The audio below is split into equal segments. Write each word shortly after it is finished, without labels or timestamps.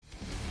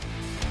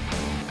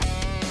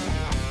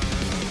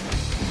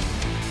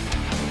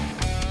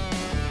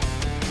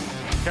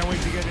Can't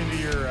wait to get into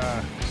your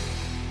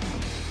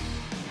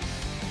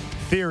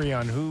theory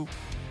on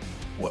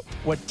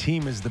what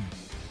team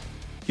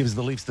gives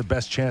the Leafs the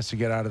best chance to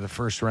get out of the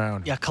first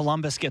round. Yeah,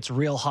 Columbus gets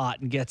real hot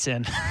and gets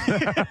in.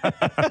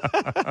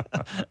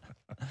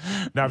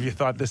 Now, have you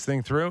thought this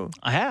thing through?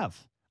 I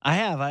have.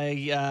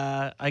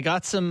 I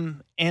got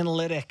some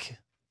analytic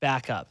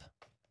backup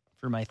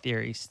for my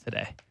theories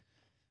today,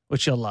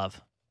 which you'll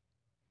love.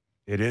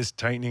 It is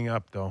tightening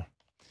up, though.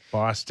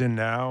 Boston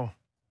now.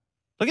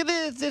 Look at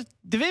the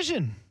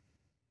division.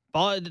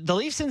 The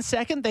Leafs in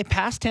second. They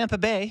passed Tampa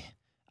Bay.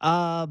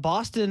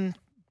 Boston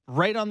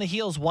right on the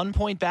heels, 1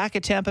 point back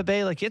at Tampa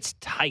Bay. Like, it's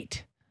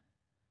tight.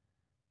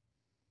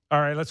 All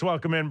right, let's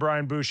welcome in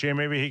Brian Boucher.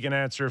 Maybe he can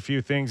answer a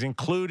few things,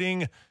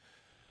 including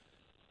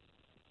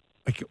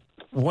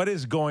what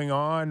is going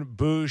on,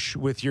 Bouch,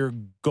 with your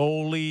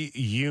goalie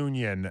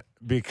union?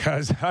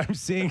 Because I'm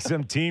seeing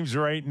some teams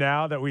right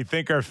now that we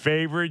think are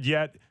favored,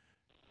 yet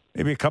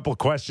maybe a couple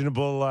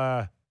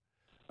questionable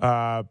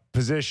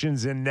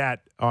positions in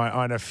net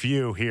on a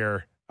few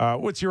here.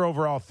 What's your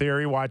overall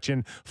theory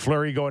watching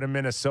Fleury go to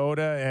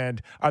Minnesota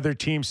and other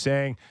teams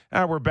saying,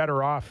 we're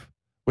better off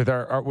with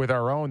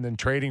our own than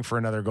trading for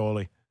another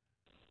goalie?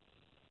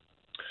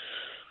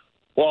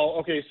 Well,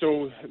 okay,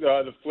 so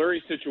the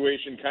Fleury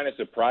situation kind of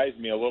surprised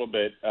me a little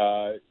bit.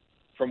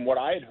 From what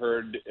I had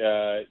heard,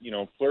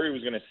 Fleury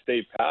was going to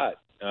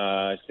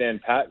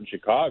stand pat in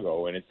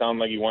Chicago, and it sounded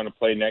like he wanted to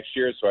play next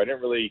year, so I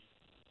didn't really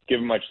give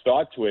much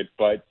thought to it.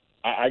 But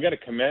I got to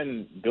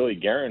commend Billy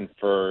Guerin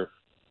for,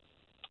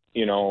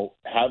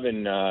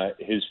 having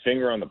his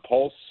finger on the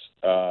pulse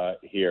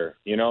here.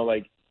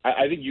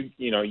 I think you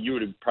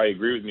would probably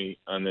agree with me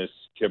on this,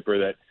 Kipper,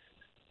 that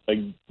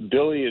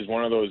Billy is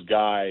one of those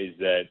guys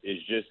that is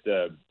just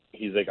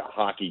he's like a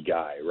hockey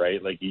guy,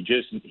 right?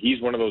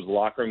 He's one of those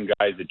locker room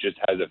guys that just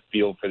has a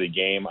feel for the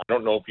game. I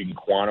don't know if you can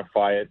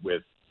quantify it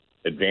with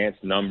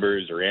advanced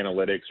numbers or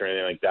analytics or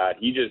anything like that.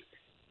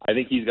 I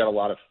think he's got a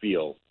lot of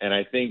feel, and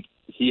I think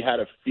he had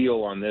a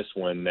feel on this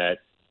one that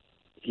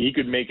he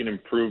could make an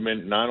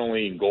improvement not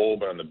only in goal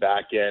but on the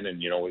back end,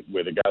 and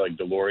with a guy like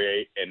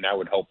Delorier, and that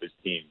would help his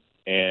team.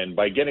 And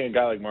by getting a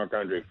guy like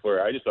Marc-Andre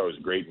Fleury, I just thought it was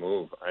a great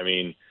move. I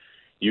mean,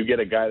 you get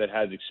a guy that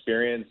has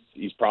experience.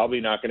 He's probably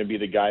not going to be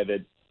the guy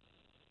that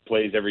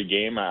plays every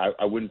game. I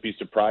wouldn't be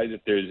surprised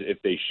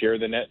if they share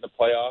the net in the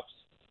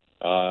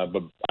playoffs.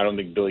 But I don't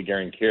think Billy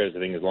Guerin cares. I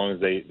think as long as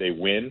they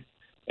win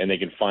and they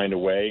can find a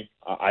way.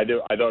 I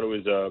thought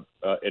it was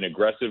an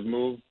aggressive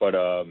move, but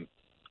a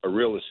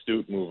real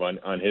astute move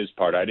on his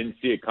part. I didn't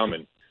see it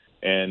coming,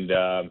 and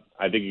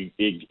I think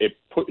it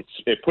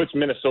puts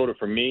Minnesota,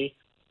 for me,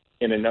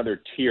 in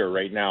another tier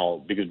right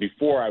now, because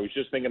before I was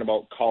just thinking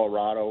about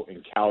Colorado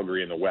and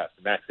Calgary in the West,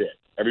 and that's it.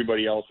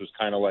 Everybody else was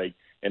kind of like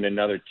in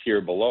another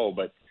tier below,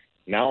 but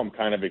now I'm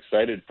kind of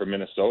excited for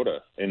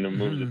Minnesota in the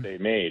moves that they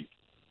made.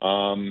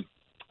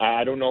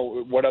 I don't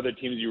know what other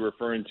teams you're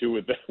referring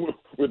to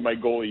with my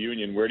goalie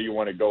union. Where do you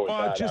want to go with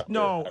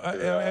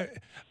that?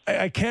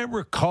 I can't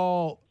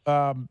recall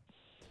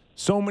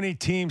so many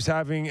teams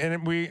having,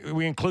 and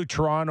we include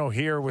Toronto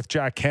here with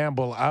Jack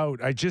Campbell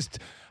out.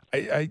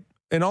 I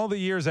in all the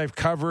years I've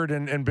covered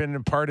and been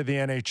a part of the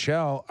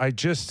NHL,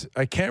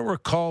 I can't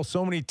recall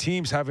so many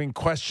teams having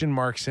question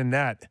marks in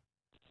that.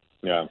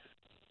 Yeah.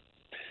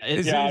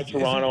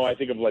 Toronto, I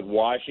think of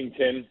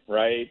Washington,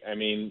 right? I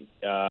mean,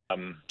 do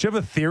you have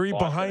a theory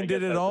behind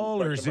it at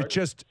all, or is it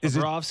just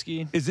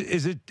Bobrovsky?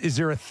 Is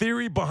there a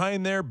theory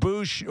behind there,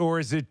 Bouch,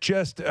 or is it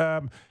just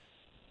a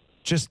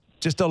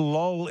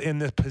lull in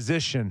the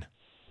position?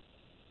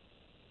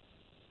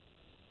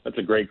 That's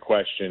a great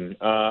question.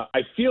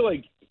 I feel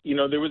like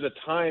there was a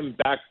time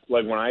back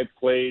when I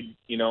played,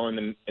 in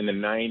the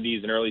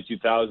 90s and early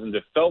 2000s.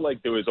 It felt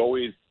like there was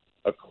always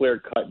a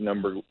clear-cut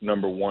number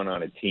one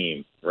on a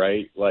team,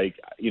 right?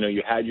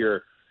 You had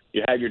your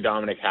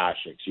Dominic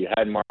Hasek, you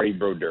had Marty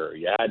Brodeur,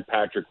 you had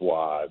Patrick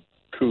Waugh,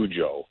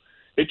 Cujo.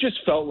 It just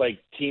felt like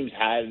teams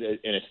had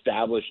an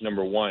established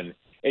number one.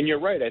 And you're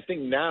right. I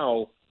think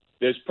now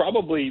there's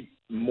probably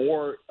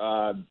more.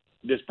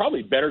 There's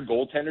probably better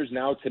goaltenders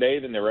now today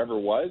than there ever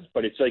was,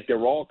 but it's like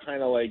they're all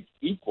kind of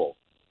equal.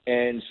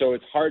 And so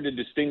it's hard to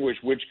distinguish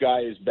which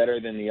guy is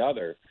better than the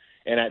other.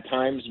 And at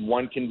times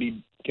one can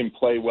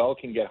play well,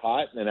 can get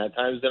hot, and at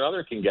times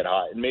another can get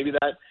hot. And maybe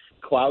that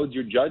clouds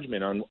your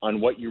judgment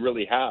on what you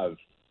really have.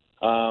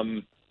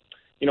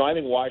 I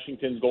think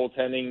Washington's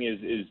goaltending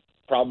is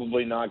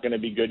probably not going to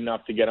be good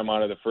enough to get them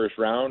out of the first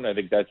round. I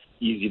think that's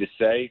easy to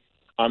say.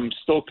 I'm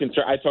still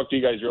concerned. I talked to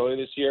you guys earlier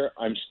this year.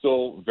 I'm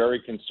still very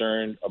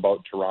concerned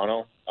about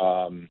Toronto.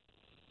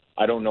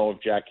 I don't know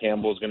if Jack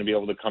Campbell is going to be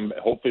able to come.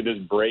 Hopefully this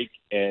break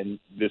and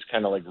this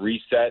kind of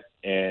reset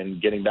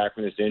and getting back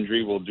from this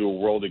injury will do a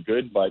world of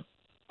good. But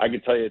I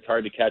can tell you it's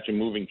hard to catch a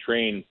moving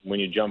train when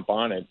you jump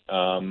on it.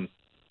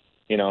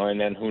 And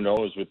then who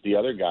knows with the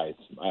other guys.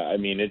 I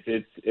mean, it's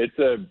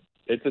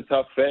a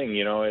tough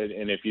thing,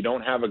 and if you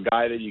don't have a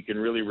guy that you can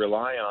really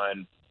rely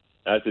on,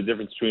 that's the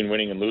difference between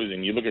winning and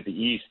losing. You look at the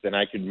East, and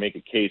I could make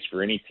a case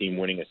for any team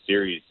winning a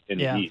series in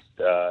the East,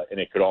 and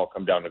it could all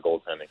come down to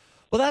goaltending.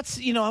 Well, that's,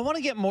 I want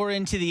to get more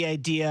into the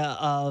idea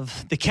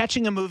of the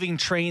catching a moving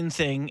train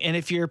thing. And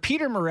if you're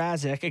Peter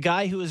Mrazek, a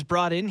guy who was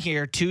brought in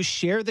here to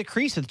share the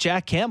crease with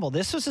Jack Campbell,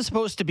 this was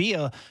supposed to be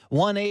a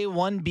 1A,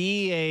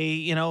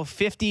 1B,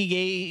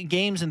 50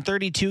 games and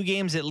 32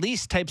 games at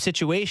least type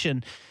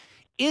situation.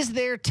 Is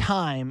there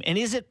time and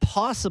is it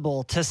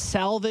possible to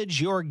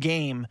salvage your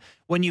game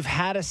when you've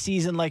had a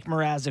season like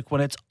Mrazek,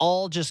 when it's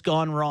all just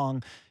gone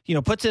wrong?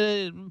 Puts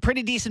a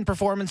pretty decent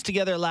performance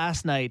together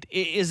last night.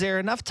 Is there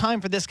enough time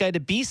for this guy to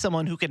be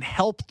someone who can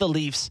help the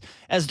Leafs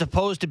as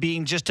opposed to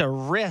being just a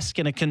risk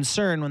and a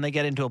concern when they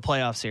get into a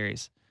playoff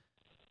series?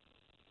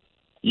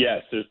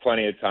 Yes, there's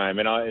plenty of time.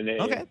 And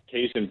Okay.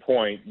 Case in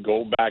point,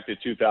 go back to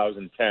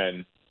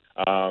 2010.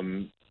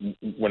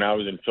 When I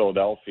was in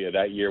Philadelphia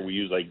that year, we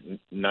used like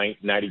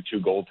 92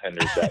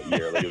 goaltenders that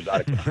year. Like, it was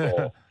out of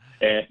control.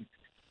 And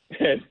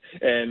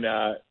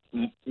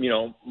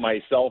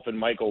myself and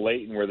Michael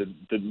Layton were the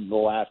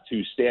last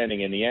two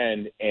standing in the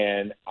end,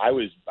 and I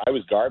was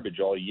garbage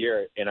all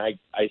year, and I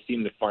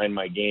seemed to find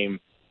my game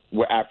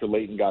after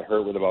Layton got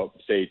hurt with about,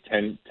 say,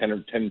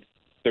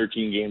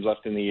 13 games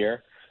left in the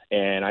year,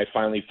 and I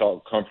finally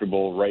felt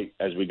comfortable right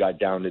as we got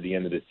down to the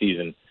end of the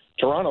season.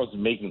 Toronto's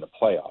making the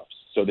playoffs,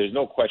 so there's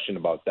no question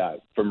about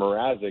that. For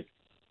Mrazek,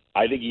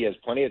 I think he has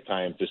plenty of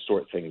time to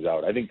sort things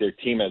out. I think their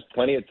team has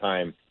plenty of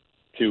time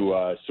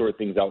to sort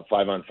things out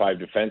 5-on-5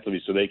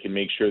 defensively so they can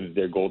make sure that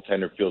their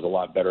goaltender feels a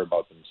lot better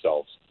about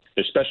themselves.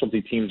 Their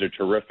specialty teams are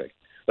terrific.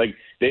 Like,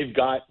 they've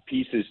got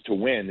pieces to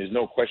win. There's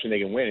no question they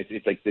can win.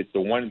 It's like it's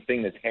the one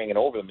thing that's hanging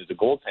over them is the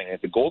goaltending.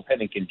 If the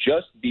goaltending can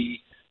just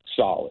be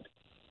solid,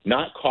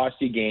 not cost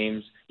you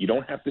games, you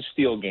don't have to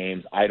steal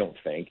games, I don't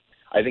think.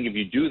 I think if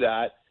you do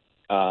that,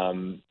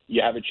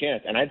 you have a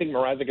chance. And I think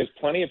Mrazek has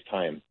plenty of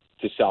time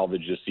to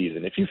salvage the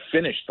season. If you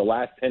finish the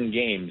last 10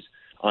 games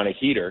on a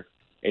heater,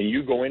 and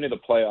you go into the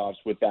playoffs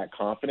with that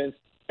confidence,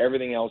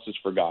 everything else is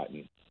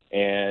forgotten.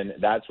 And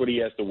that's what he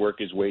has to work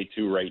his way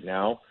to right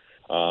now.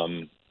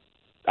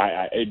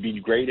 It'd be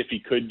great if he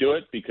could do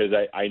it, because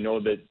I know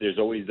that there's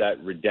always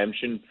that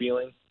redemption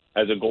feeling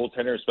as a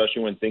goaltender,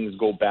 especially when things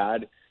go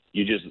bad.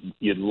 You'd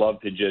love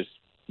to just,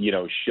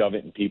 shove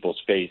it in people's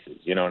faces,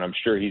 and I'm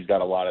sure he's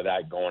got a lot of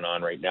that going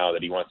on right now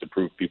that he wants to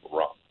prove people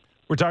wrong.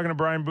 We're talking to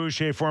Brian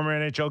Boucher, former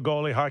NHL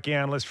goalie, hockey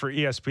analyst for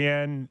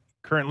ESPN,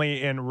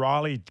 currently in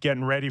Raleigh,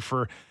 getting ready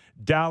for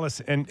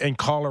Dallas and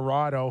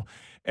Colorado,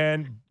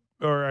 Carolina.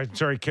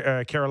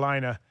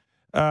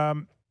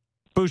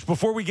 Boosh,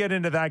 before we get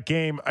into that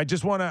game, I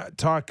just want to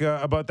talk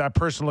about that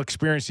personal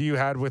experience that you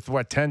had with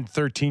 10,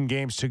 13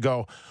 games to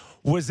go.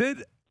 Was it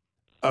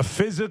a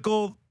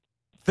physical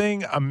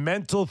thing, a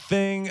mental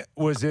thing?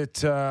 Was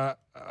it a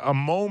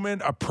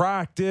moment, a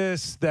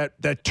practice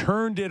that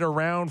turned it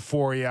around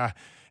for you?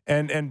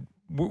 And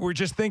we're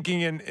just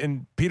thinking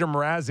in Peter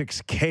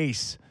Mrazek's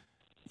case,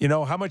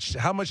 how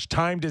much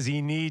time does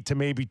he need to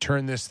maybe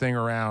turn this thing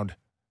around?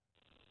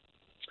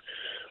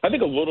 I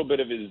think a little bit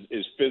of it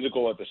is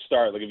physical at the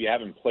start. Like, if you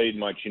haven't played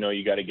much,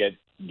 you got to get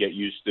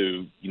used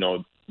to,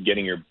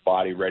 getting your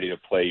body ready to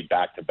play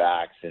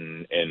back-to-backs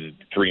and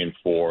 3 and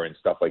 4 and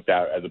stuff like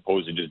that, as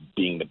opposed to just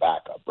being the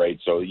backup, right?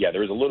 So, yeah,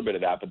 there's a little bit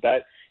of that, but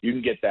that you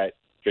can get that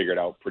figured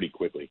out pretty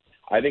quickly.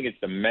 I think it's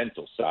the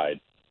mental side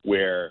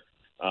where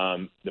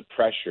the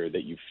pressure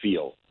that you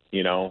feel,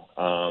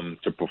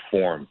 to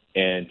perform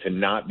and to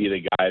not be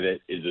the guy that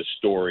is a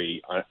story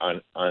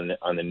on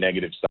the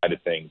negative side of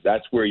things.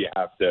 That's where you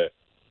got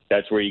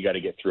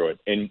to get through it.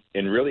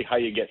 And really how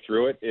you get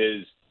through it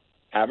is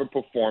have a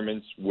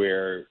performance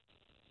where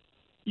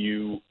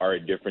you are a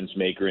difference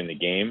maker in the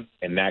game,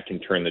 and that can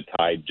turn the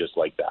tide just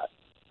like that,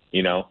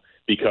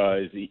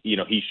 because,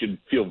 he should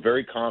feel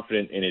very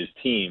confident in his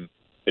team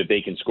that they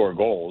can score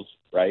goals,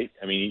 right?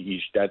 I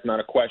mean, that's not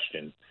a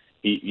question.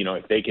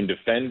 If they can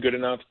defend good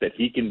enough that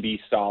he can be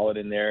solid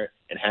in there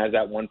and has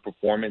that one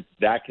performance,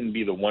 that can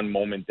be the one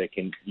moment that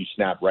you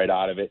snap right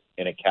out of it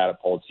and it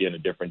catapults you in a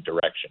different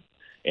direction.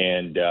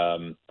 And,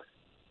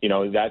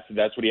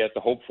 that's what he has to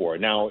hope for.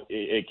 Now,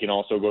 it can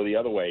also go the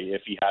other way.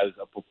 If he has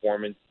a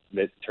performance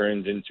that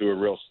turns into a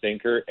real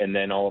stinker, and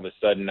then all of a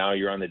sudden now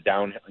you're on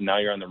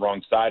the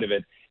wrong side of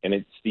it, and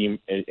it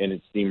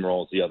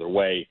steamrolls the other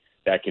way,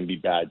 that can be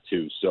bad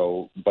too.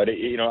 So, but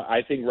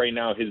I think right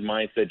now his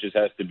mindset just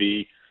has to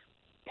be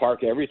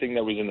park everything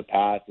that was in the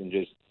past and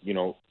just,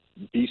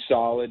 be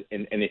solid.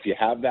 And if you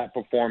have that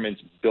performance,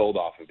 build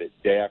off of it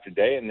day after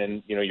day. And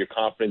then, your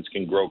confidence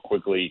can grow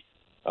quickly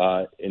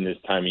in this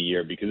time of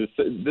year, because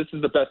this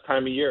is the best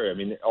time of year. I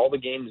mean, all the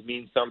games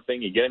mean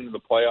something. You get into the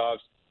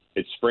playoffs,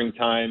 it's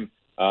springtime.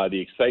 The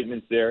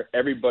excitement's there.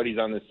 Everybody's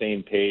on the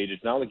same page.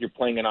 It's not like you're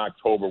playing in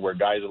October where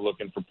guys are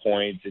looking for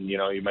points and,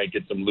 you might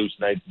get some loose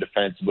nights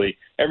defensively.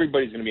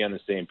 Everybody's going to be on the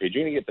same page.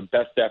 You're going to get the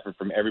best effort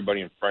from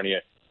everybody in front of you.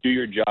 Do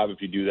your job.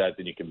 If you do that,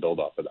 then you can build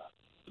off of that.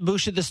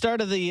 Bush, at the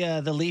start of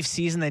the Leafs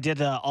season, they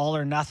did an all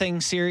or nothing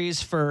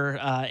series for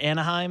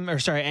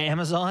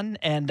Amazon,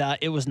 and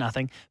it was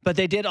nothing. But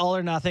they did all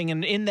or nothing,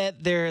 and in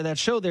that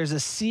show, there's a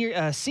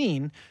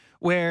scene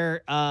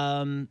where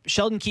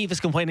Sheldon Keefe is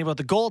complaining about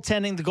the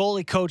goaltending. The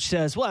goalie coach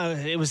says, well,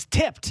 it was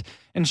tipped.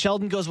 And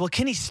Sheldon goes, well,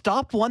 can he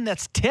stop one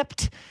that's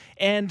tipped?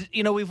 And,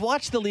 we've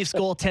watched the Leafs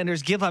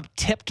goaltenders give up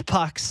tipped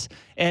pucks.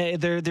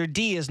 Their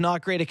D is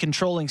not great at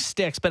controlling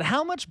sticks. But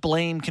how much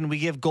blame can we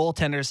give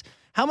goaltenders?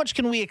 How much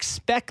can we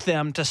expect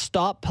them to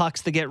stop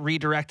pucks that get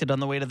redirected on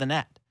the way to the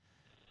net?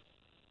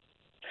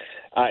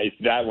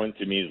 That one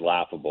to me is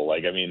laughable.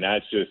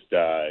 That's just,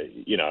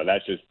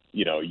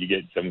 you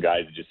get some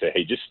guys that just say,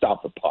 hey, just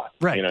stop the puck.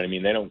 Right. You know what I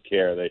mean? They don't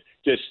care. They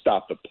just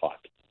stop the puck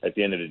at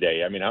the end of the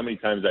day. How many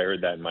times I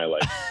heard that in my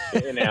life?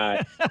 and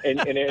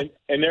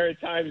there are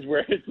times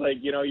where it's like,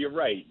 you're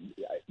right.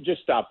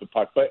 Just stop the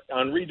puck. But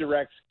on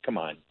redirects, come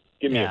on,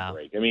 give me a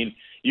break.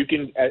 You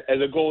can, as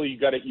a goalie,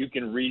 you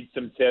can read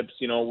some tips,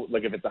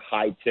 like if it's a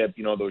high tip,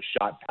 those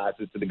shot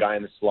passes to the guy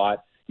in the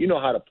slot. You know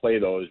how to play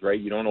those, right?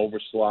 You don't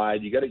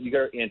overslide. You got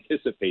to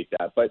anticipate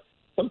that. But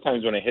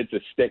sometimes when it hits a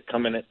stick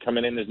coming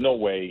in, there's no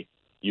way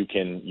you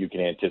can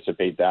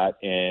anticipate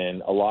that.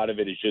 And a lot of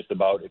it is just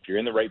about if you're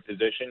in the right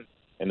position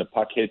and the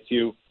puck hits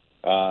you,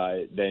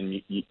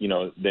 then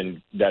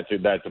then that's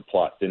a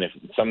plus. And if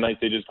some nights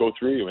they just go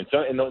through you, and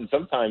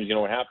sometimes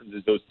what happens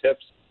is those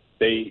tips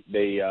they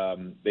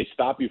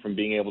stop you from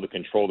being able to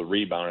control the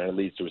rebound, and it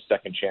leads to a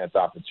second chance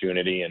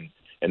opportunity, and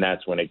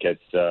that's when it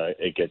gets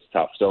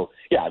tough. So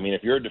yeah,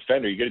 if you're a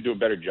defender, you got to do a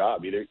better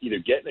job. Either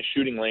get in the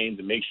shooting lanes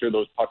and make sure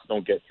those pucks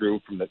don't get through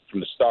from the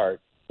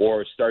start,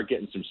 or start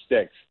getting some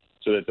sticks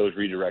so that those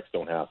redirects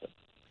don't happen.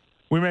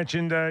 We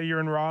mentioned you're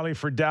in Raleigh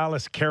for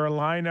Dallas,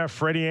 Carolina.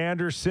 Freddie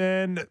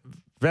Anderson,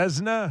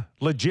 Vezina,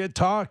 legit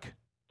talk?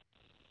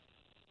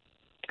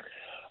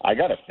 I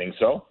got to think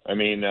so.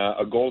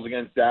 A goals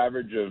against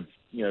average of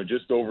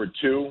just over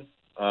 2,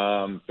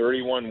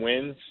 31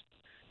 wins,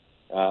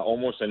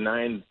 almost a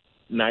 93%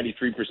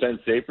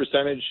 save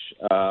percentage.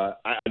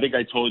 I think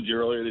I told you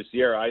earlier this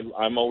year,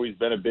 I'm always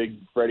been a big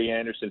Freddie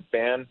Anderson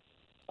fan.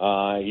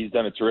 He's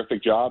done a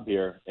terrific job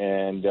here.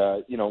 And,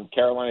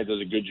 Carolina does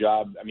a good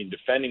job.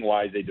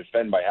 Defending-wise, they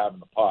defend by having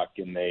the puck,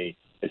 and they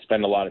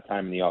spend a lot of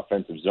time in the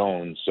offensive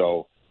zone.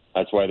 So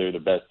that's why they're the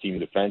best team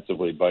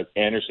defensively. But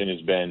Anderson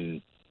has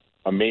been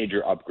a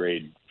major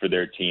upgrade for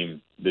their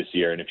team this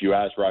year. And if you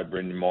ask Rod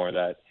Brind'Amour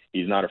that,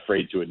 he's not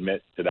afraid to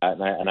admit to that,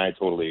 and I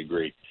totally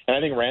agree. And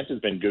I think Ranta's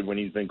been good when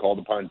he's been called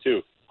upon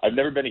too. I've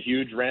never been a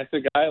huge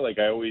Ranta guy.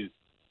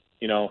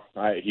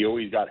 He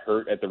always got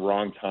hurt at the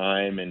wrong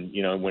time, and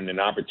when an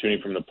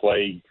opportunity from the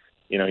play,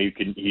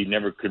 he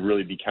never could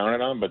really be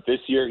counted on. But this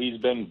year he's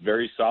been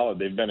very solid.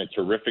 They've been a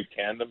terrific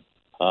tandem,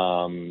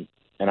 and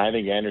I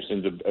think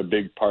Anderson's a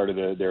big part of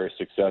their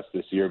success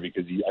this year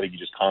because I think he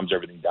just calms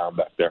everything down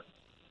back there.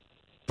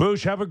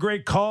 Boosh, have a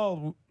great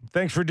call.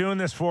 Thanks for doing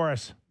this for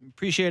us.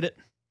 Appreciate it.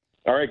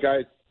 All right,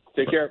 guys.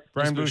 Take care.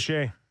 Brian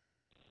Boucher,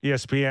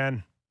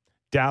 ESPN,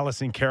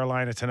 Dallas and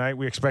Carolina tonight.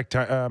 We expect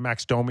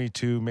Max Domi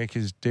to make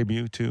his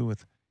debut, too,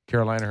 with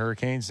Carolina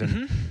Hurricanes.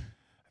 And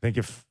I think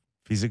if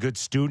he's a good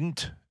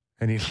student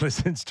and he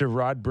listens to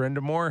Rod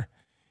Brind'Amour,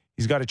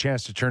 he's got a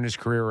chance to turn his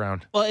career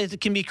around. Well, it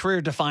can be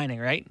career defining,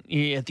 right?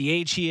 At the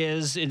age he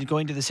is and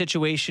going to the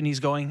situation he's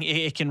going,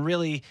 it can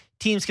really,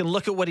 teams can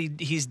look at what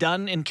he's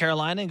done in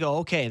Carolina and go,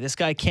 okay, this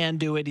guy can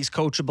do it. He's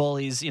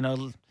coachable. He's,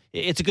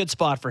 it's a good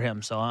spot for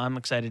him. So I'm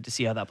excited to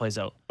see how that plays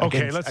out.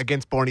 Okay,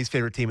 against Borny's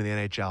favorite team in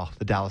the NHL,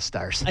 the Dallas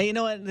Stars. You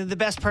know what? The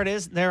best part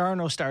is there are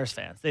no Stars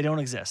fans. They don't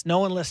exist. No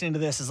one listening to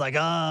this is like,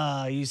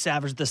 you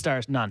savaged the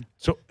Stars. None.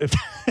 So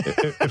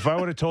if I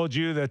would have told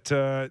you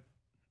that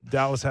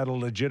Dallas had a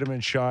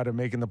legitimate shot at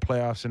making the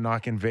playoffs and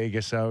knocking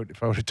Vegas out,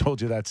 if I would have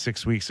told you that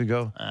 6 weeks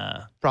ago,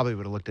 probably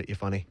would have looked at you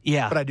funny.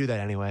 Yeah. But I do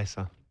that anyway,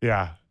 so.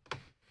 Yeah.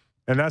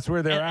 And that's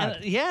where they're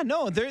at.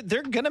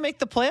 They're going to make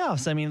the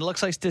playoffs. It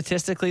looks like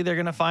statistically they're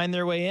going to find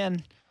their way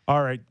in.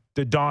 All right,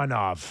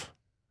 Dodonov.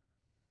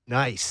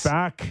 Nice.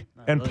 Back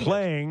and really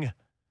playing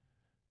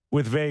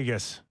with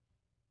Vegas.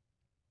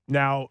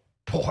 Now,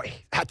 boy,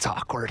 that's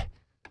awkward.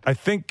 I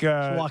think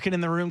just walking in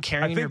the room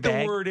carrying your bag. I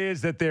think the word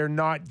is that they're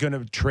not going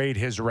to trade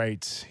his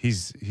rights.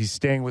 He's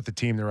staying with the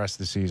team the rest of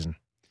the season.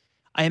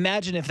 I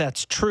imagine if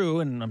that's true,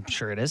 and I'm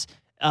sure it is,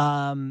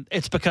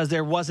 it's because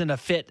there wasn't a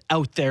fit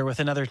out there with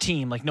another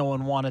team. Like no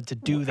one wanted to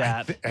do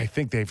that. I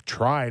think they've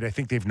tried. I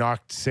think they've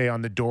knocked, say,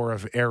 on the door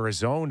of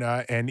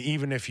Arizona. And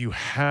even if you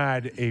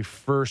had a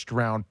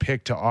first-round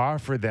pick to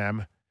offer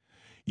them,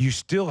 you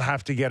still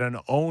have to get an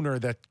owner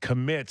that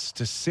commits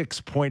to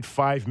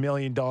 $6.5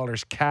 million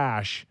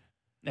cash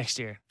next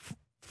year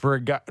for a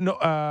guy. No,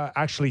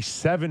 actually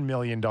 $7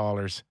 million.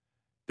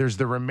 There's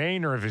the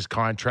remainder of his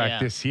contract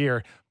this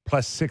year.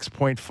 Plus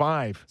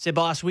 6.5. Say,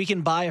 boss, we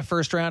can buy a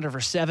first rounder for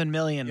 $7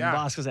 million. Yeah. And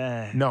boss goes,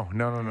 No.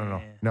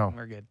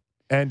 We're good.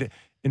 And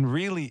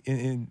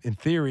in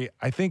theory,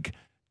 I think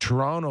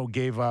Toronto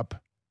gave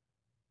up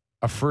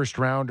a first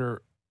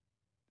rounder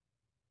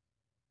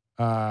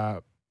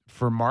for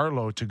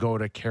Marleau to go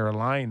to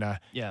Carolina.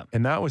 Yeah.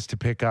 And that was to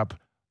pick up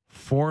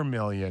 $4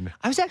 million.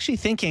 I was actually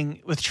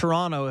thinking with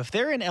Toronto, if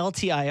they're in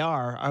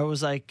LTIR, I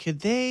was like, could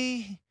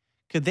they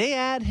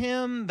add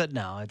him? But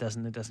no, it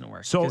doesn't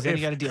work. So then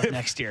you got to deal with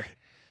next year.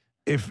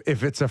 if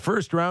it's a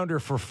first rounder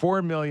for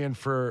 $4 million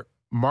for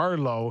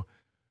Marlowe,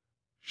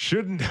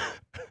 shouldn't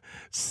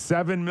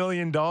 $7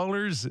 million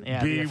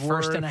be a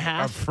first worth and a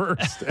half? a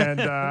first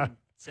and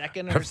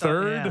second a or something?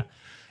 third? Yeah.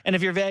 And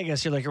if you're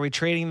Vegas, you're like, are we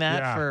trading that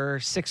Yeah. for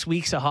 6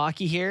 weeks of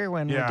hockey here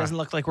when Yeah. it doesn't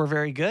look like we're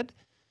very good?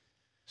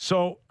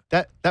 So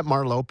That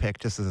Marlowe pick,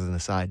 just as an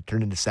aside,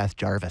 turned into Seth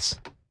Jarvis.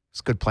 He's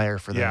a good player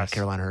for the Yes.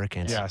 Carolina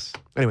Hurricanes. yes.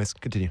 Anyways,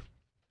 continue.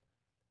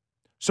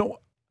 So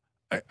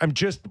I'm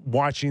just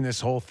watching this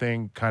whole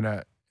thing kind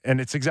of, and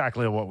it's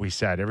exactly what we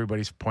said.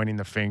 Everybody's pointing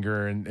the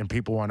finger, and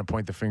people want to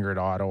point the finger at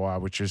Ottawa,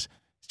 which is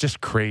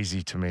just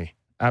crazy to me.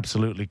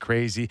 Absolutely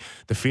crazy.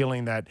 The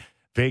feeling that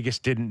Vegas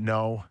didn't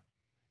know.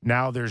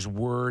 Now there's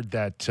word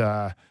that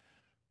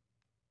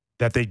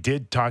that they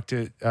did talk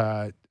to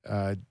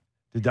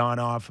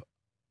Dadonov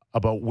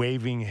about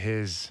waiving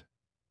his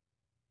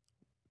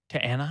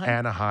To Anaheim?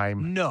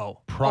 Anaheim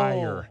No.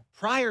 prior Oh,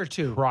 prior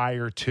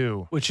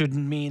to. Which would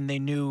mean they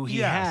knew he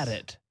Yes. had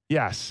it.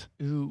 Yes.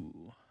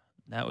 Ooh,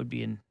 that would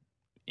be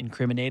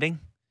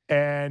incriminating.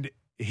 And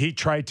he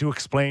tried to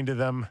explain to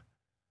them,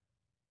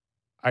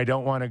 I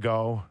don't want to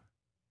go.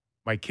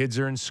 My kids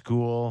are in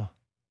school.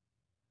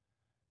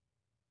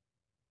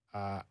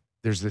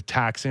 There's the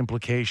tax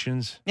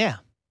implications. Yeah.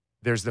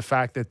 There's the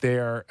fact that they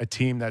are a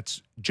team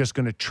that's just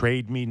going to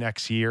trade me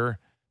next year,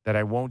 that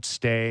I won't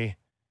stay,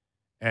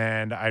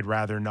 and I'd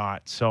rather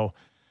not. So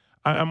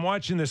I'm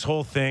watching this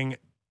whole thing,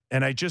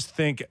 and I just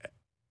think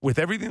with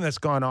everything that's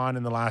gone on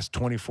in the last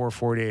 24,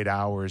 48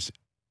 hours,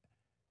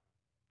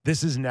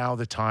 this is now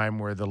the time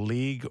where the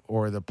league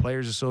or the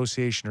Players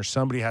Association or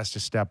somebody has to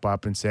step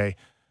up and say,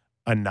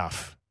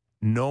 enough.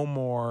 No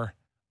more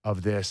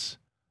of this.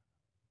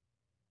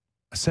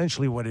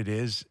 Essentially what it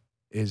is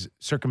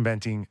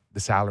circumventing the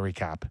salary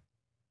cap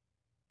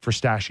for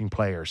stashing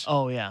players.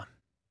 Oh, yeah.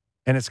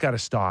 And it's got to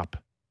stop.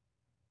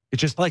 It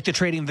just, I like the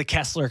trading of the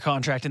Kessler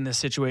contract in this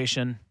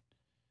situation.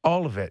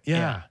 all of it. Yeah.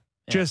 Yeah.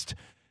 Just,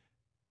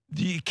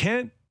 you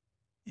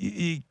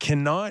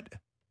cannot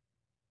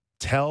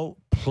tell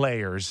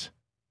players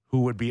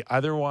who would be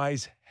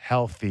otherwise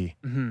healthy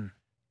Mm-hmm.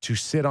 to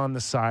sit on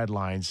the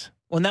sidelines.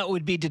 Well, and that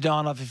would be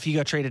Dadonov if he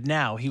got traded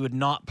now. He would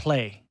not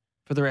play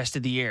for the rest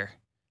of the year.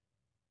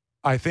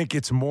 I think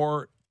it's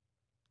more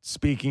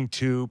speaking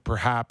to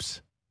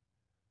perhaps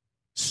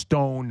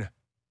Stone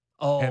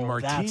Oh, and that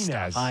Martinez.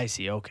 stuff. I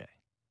see. Okay.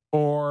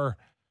 or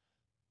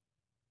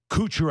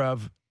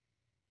Kucherov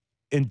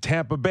in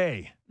Tampa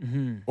Bay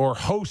Mm-hmm. or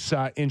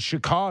Hossa in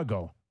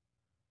Chicago,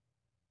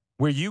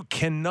 where you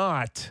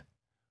cannot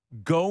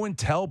go and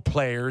tell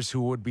players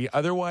who would be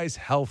otherwise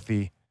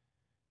healthy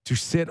to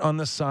sit on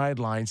the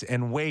sidelines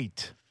and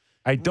wait.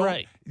 I don't.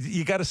 Right.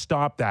 You got to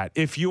stop that.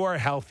 If you are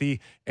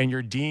healthy and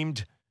you're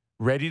deemed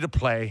ready to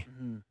play,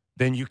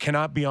 then you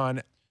cannot be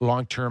on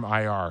long-term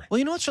IR. Well,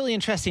 you know what's really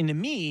interesting to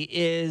me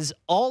is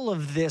all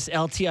of this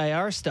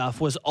LTIR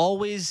stuff was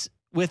always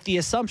with the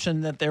assumption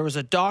that there was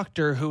a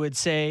doctor who would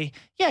say,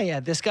 yeah,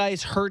 this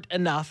guy's hurt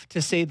enough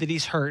to say that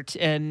he's hurt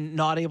and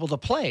not able to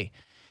play.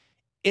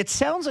 It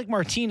sounds like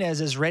Martinez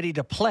is ready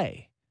to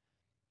play.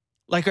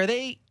 Like,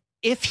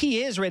 if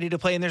he is ready to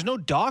play and there's no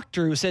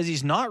doctor who says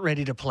he's not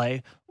ready to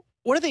play,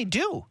 what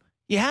do?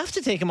 You have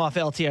to take him off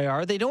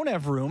LTIR. They don't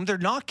have room. They're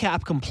not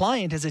cap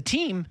compliant as a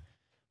team.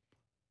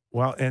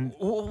 Well, and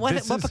What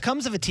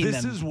becomes of a team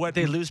this then? is what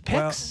they lose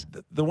picks?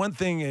 Well, the one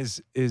thing is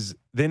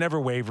they never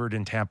wavered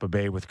in Tampa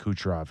Bay with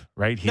Kucherov,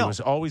 right? He was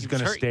always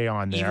going to hurt, stay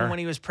on there. even when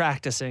he was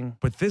practicing.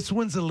 But this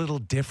one's a little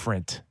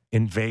different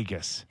in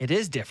Vegas It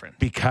is different.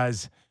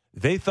 because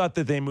they thought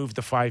that they moved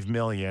the $5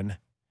 million,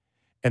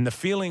 and the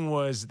feeling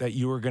was that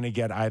you were going to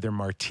get either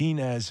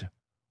Martinez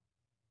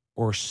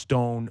or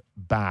Stone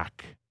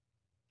back.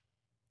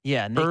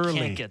 Yeah, and they early.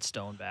 can't get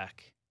Stone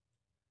back.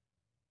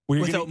 Well,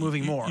 you're Without gonna-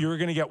 moving more. You were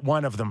going to get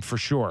one of them for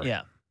sure.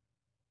 Yeah.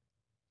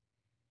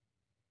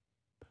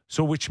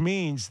 So, which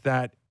means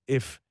that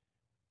if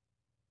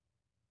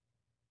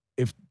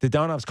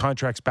Dadonov's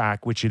contract's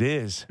back, which it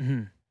is,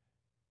 Mm-hmm.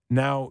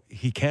 now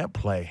he can't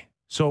play.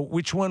 So,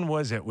 which one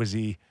was it? Was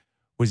he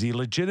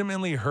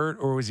legitimately hurt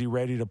or was he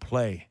ready to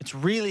play? It's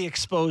really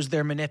exposed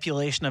their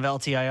manipulation of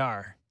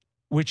LTIR.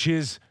 Which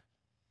is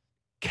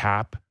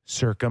cap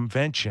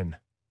circumvention.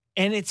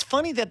 And it's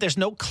funny that there's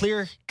no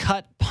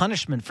clear-cut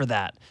punishment for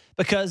that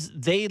because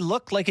they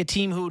look like a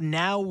team who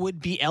now would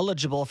be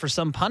eligible for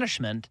some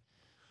punishment.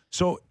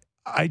 So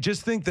I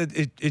just think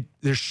that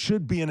there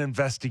should be an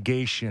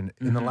investigation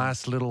in the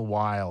last little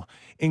while,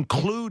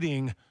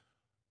 including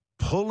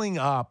pulling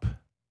up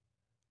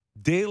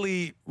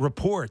daily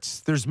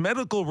reports. There's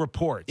medical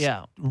reports.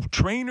 Yeah.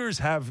 Trainers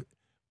have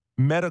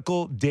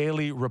medical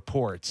daily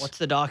reports. What's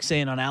the doc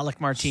saying on Alec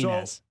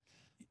Martinez?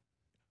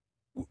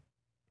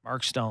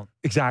 Mark Stone.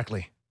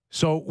 Exactly.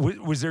 So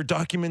was there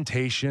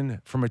documentation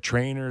from a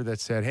trainer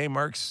that said, hey,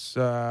 Mark's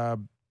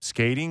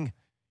skating?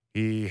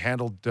 He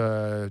handled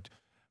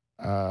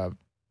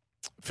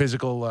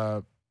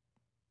physical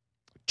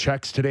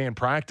checks today in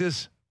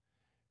practice.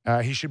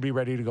 He should be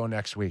ready to go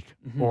next week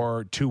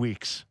or 2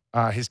 weeks.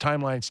 His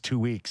timeline's 2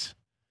 weeks.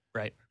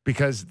 Right.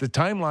 Because the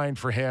timeline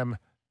for him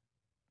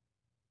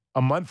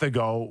a month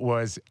ago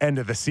was end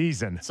of the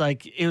season. It's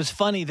like, it was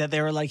funny that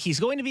they were like, he's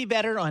going to be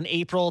better on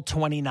April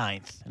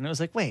 29th. And it was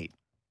like, wait.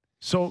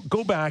 So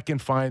go back and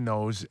find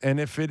those. And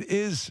if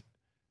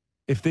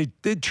they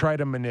did try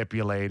to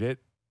manipulate it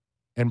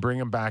and bring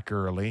him back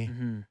early,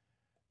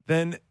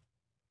 then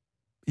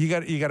you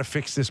got to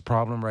fix this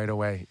problem right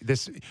away.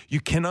 You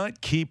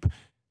cannot keep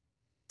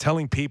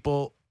telling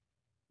people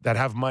that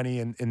have money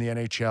in the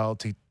NHL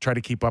to try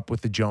to keep up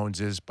with the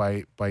Joneses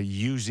by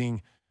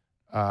using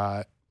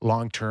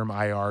long-term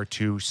IR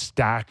to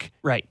stack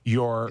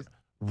your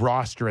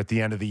roster at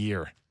the end of the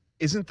year.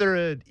 Isn't there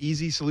an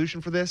easy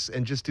solution for this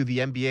and just do the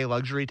NBA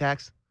luxury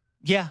tax?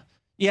 Yeah.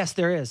 Yes,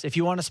 there is. If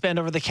you want to spend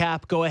over the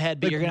cap, go ahead,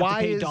 but you're going to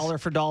have to pay dollar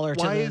for dollar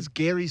to the Why is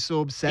Gary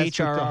so obsessed with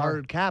the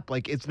hard cap?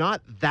 Like, it's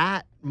not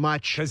that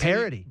much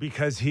parity.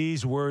 Because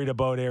he's worried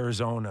about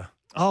Arizona.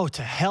 Oh,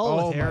 to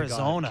hell with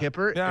Arizona. God.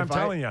 Kipper, Yeah, I'm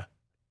telling you.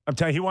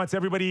 He wants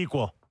everybody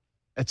equal.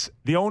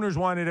 The owners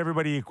wanted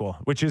everybody equal,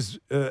 which is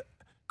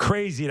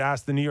crazy to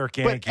ask the New York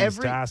Yankees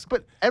to ask.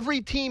 But every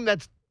team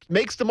that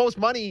makes the most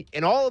money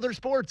in all other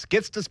sports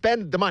gets to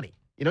spend the money.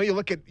 You know, you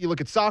look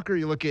at soccer,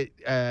 you look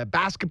at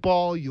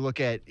basketball, you look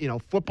at,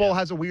 football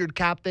has a weird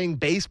cap thing,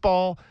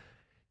 baseball.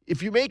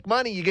 If you make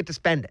money, you get to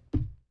spend it.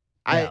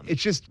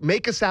 It's just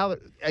make a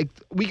salary.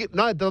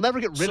 They'll never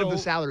get rid of the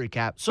salary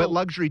cap, but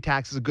luxury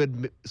tax is a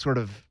good sort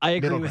of. I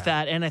agree with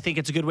that, and I think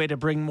it's a good way to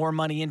bring more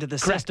money into the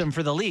system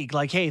for the league.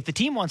 Like, hey, if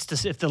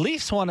the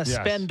Leafs want to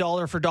spend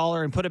dollar for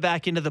dollar and put it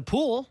back into the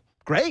pool,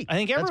 great. I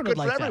think everyone would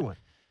like that. Everyone.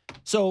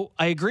 So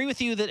I agree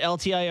with you that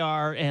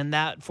LTIR and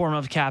that form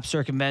of cap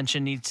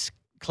circumvention needs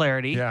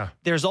clarity. Yeah.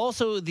 There's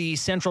also the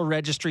central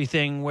registry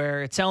thing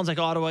where it sounds like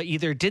Ottawa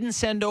either didn't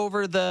send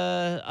over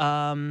the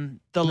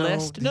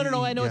list.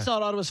 No. I know it's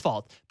not Ottawa's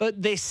fault,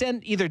 but they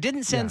either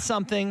didn't send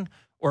something,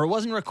 or it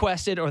wasn't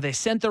requested, or they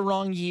sent the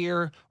wrong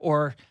year,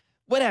 or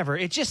whatever.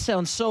 It just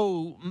sounds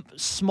so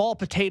small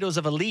potatoes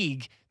of a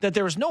league that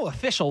there was no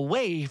official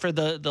way for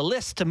the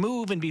list to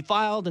move and be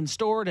filed and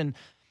stored, and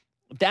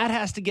that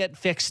has to get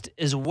fixed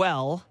as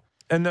well.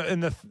 And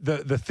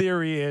the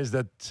theory is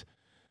that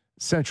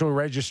Central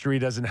Registry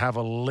doesn't have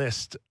a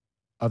list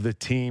of the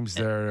teams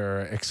that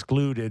are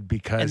excluded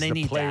because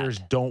the players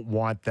don't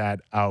want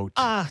that out.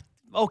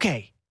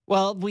 Okay.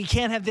 Well, we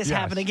can't have this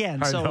happen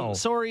again. So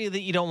sorry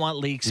that you don't want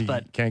leaks,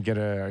 but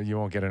you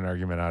won't get an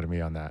argument out of me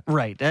on that.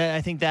 Right.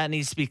 I think that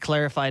needs to be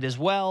clarified as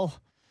well.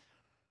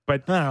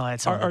 But I don't know.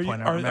 That's another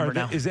point I remember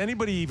now. Is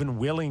anybody even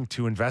willing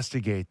to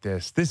investigate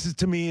this? This is,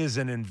 to me,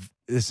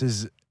 this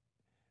is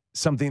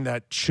something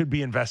that should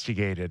be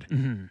investigated.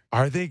 Mm-hmm.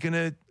 Are they going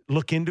to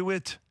look into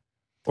it?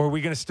 Or are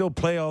we going to still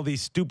play all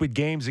these stupid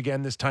games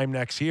again this time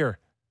next year?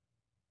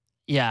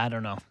 Yeah, I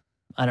don't know.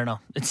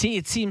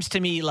 It seems to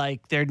me like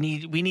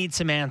we need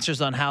some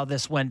answers on how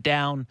this went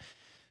down.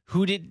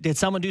 Did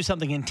someone do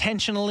something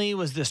intentionally?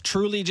 Was this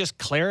truly just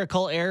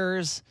clerical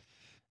errors?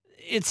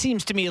 It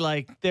seems to me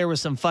like there was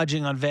some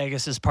fudging on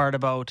Vegas's part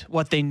about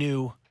what they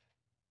knew,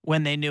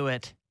 when they knew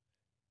it.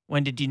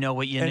 When did you know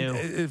what you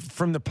knew?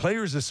 From the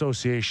Players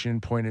Association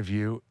point of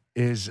view,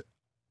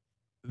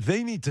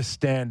 they need to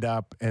stand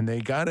up and they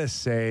got to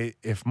say,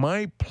 if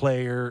my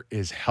player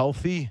is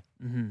healthy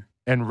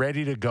and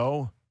ready to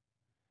go,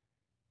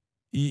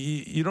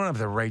 you don't have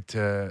the right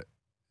to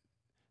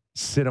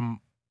sit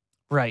him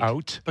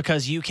out.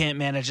 Because you can't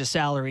manage a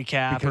salary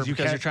cap because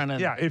you're trying to.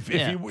 Yeah,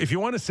 if you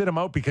want to sit him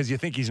out because you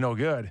think he's no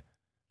good,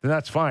 then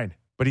that's fine.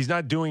 But he's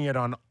not doing it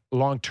on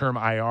long-term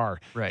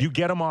IR. Right. You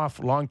get him off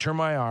long-term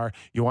IR.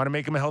 You want to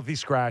make him a healthy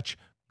scratch.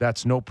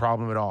 That's no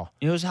problem at all.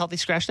 You know who's a healthy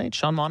scratch night?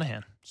 Sean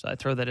Monahan. So I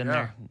throw that in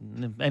there.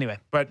 Anyway.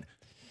 But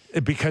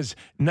because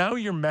now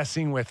you're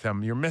messing with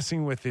him. You're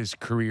messing with his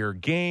career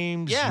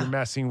games. Yeah. You're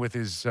messing with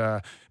his,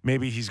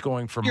 maybe he's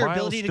going for your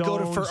milestones. Ability to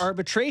go for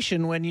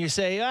arbitration when you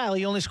say,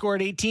 he only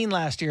scored 18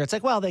 last year. It's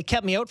like, well, they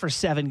kept me out for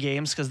 7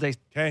 games because they.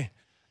 Okay.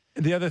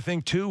 The other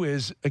thing, too,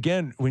 is,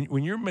 again,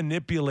 when you're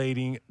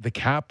manipulating the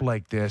cap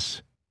like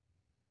this,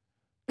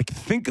 like,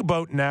 think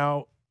about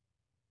now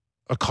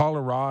a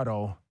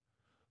Colorado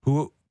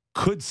who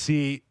could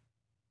see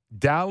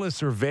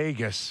Dallas or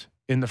Vegas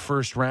in the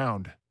first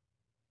round.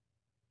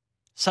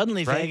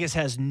 Suddenly, right? Vegas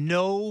has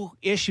no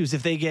issues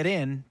if they get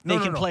in. They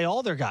can play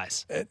all their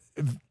guys.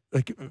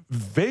 Like,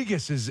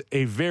 Vegas is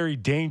a very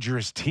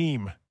dangerous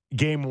team.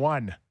 Game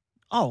 1.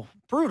 Oh,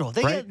 brutal!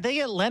 They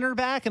get Leonard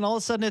back, and all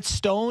of a sudden it's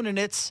Stone and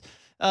it's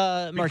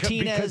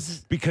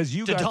Martinez. Because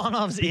you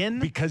Dodonov's in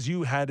because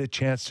you had a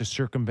chance to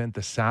circumvent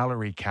the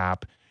salary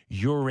cap.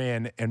 You're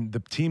in, and the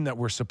team that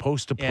we're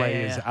supposed to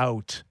play is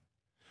out.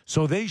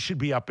 So they should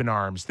be up in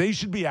arms. They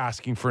should be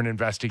asking for an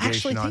investigation on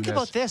this. Actually, think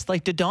about this.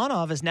 Like,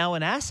 Dodonov is now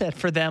an asset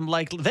for them.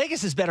 Like,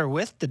 Vegas is better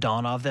with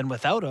Dodonov than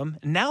without him.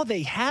 Now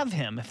they have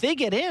him. If they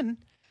get in,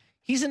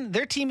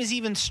 their team is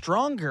even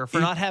stronger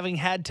for not having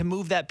had to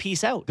move that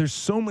piece out. There's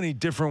so many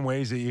different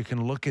ways that you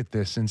can look at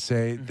this and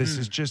say this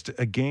is just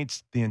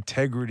against the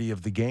integrity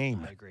of the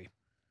game. I agree.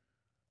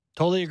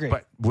 Totally agree.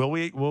 But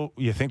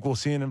you think we'll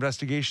see an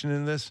investigation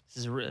in this? This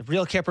is a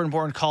real Kipper and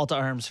Bourne call to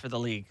arms for the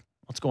league.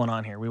 What's going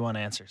on here? We want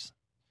answers.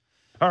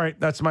 All right,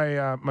 that's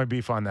my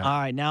beef on that. All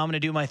right, now I'm going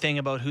to do my thing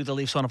about who the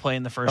Leafs want to play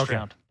in the first Okay.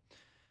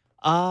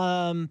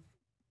 round.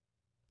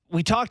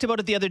 We talked about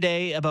it the other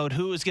day about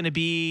who was going to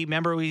be.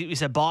 Remember, we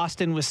said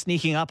Boston was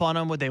sneaking up on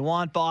them. Would they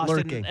want Boston?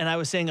 Lurking. And I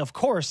was saying, of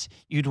course,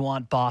 you'd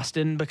want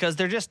Boston because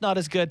they're just not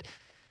as good.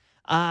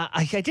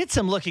 I did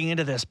some looking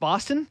into this.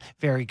 Boston,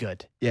 very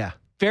good. Yeah.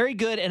 Very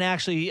good, and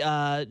actually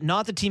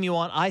not the team you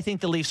want. I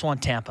think the Leafs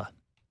want Tampa.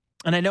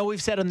 And I know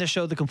we've said on this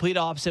show the complete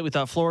opposite. We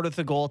thought Florida with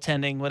the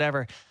goaltending,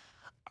 whatever.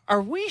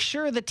 Are we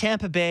sure that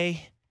Tampa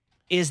Bay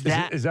is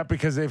that? Is that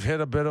because they've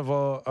hit a bit of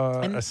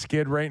a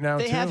skid right now,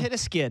 They too? have hit a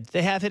skid.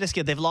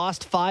 They've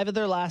lost 5 of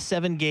their last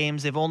 7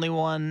 games. They've only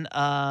won,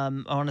 I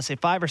want to say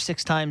 5 or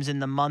 6 times in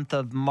the month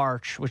of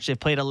March, which they've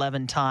played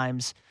 11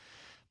 times.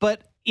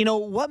 But, you know,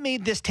 what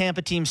made this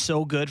Tampa team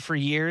so good for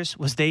years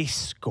was they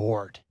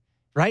scored,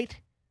 right?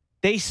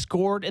 They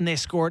scored and they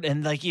scored.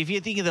 And, like, if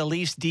you think of the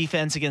Leafs'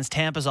 defense against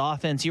Tampa's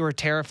offense, you were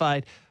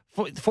terrified.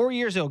 4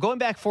 years ago, going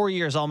back 4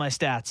 years, all my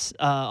stats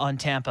on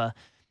Tampa,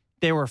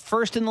 they were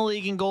first in the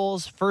league in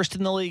goals,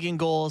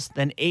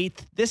 then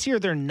 8th. This year,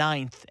 they're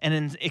 9th. And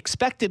in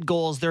expected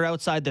goals, they're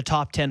outside the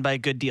top 10 by a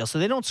good deal. So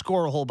they don't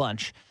score a whole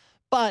bunch.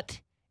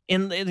 But,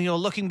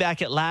 looking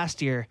back at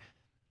last year,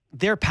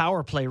 their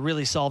power play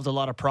really solved a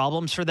lot of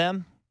problems for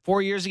them.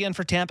 4 years again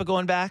for Tampa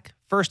going back.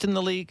 First in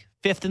the league,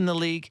 5th in the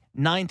league,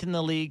 9th in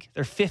the league.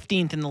 They're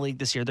 15th in the league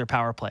this year, their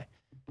power play.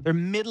 They're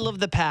middle of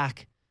the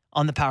pack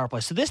on the power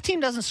play. So this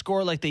team doesn't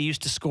score like they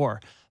used to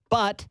score.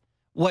 But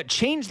what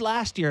changed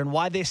last year and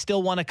why they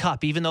still won a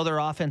cup, even though their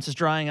offense is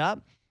drying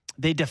up,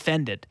 they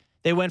defended.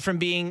 They went from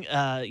being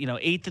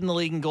 8th in the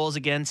league in goals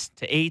against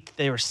to 8th.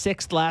 They were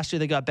 6th last year.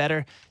 They got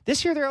better.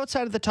 This year, they're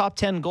outside of the top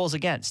 10 goals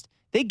against.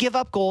 They give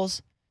up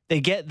goals. They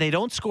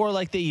don't score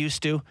like they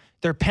used to.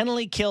 Their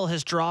penalty kill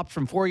has dropped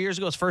from 4 years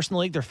ago. It's first in the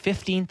league. They're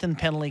 15th in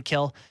penalty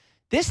kill.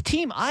 This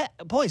team,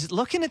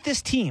 looking at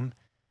this team,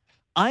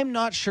 I'm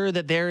not sure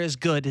that they're as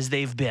good as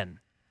they've been.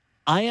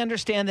 I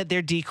understand that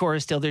their decor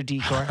is still their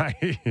decor.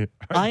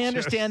 I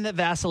understand that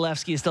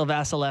Vasilevsky is still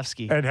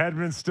Vasilevsky. And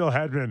Hedman's still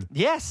Hedman.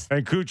 Yes.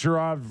 And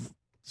Kucherov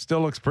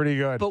still looks pretty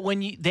good. But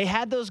when they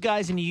had those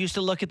guys and you used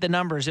to look at the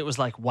numbers, it was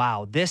like,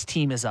 wow, this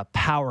team is a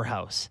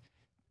powerhouse.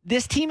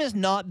 This team is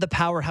not the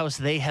powerhouse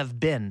they have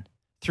been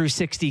through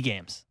 60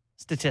 games,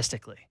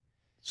 statistically.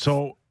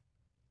 So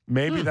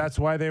maybe that's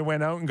why they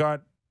went out and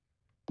got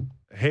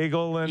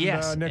Hagel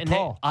and Nick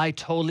Paul. I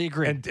totally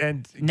agree.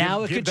 And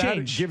now it could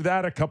change. Give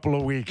that a couple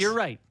of weeks. You're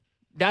right.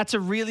 That's a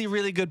really,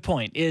 really good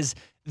point. Is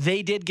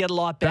they did get a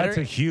lot better. That's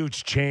a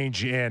huge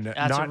change in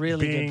That's not a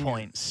really being good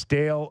point.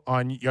 Stale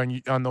on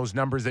those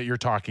numbers that you're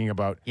talking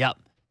about. Yep.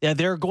 Yeah,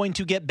 they're going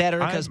to get better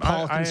because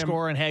Paul can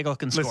score and Hagel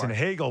can score. Listen,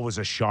 Hagel was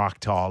a shock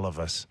to all of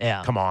us.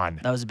 Yeah. Come on.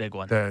 That was a big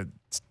one. The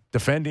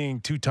defending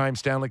 2-time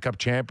Stanley Cup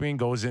champion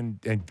goes in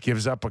and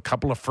gives up a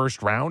couple of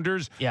first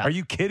rounders. Yeah. Are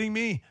you kidding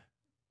me?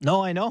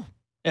 No, I know.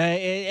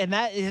 And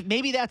that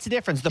maybe that's the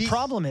difference. The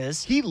problem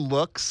is he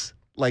looks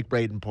like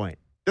Braden Point.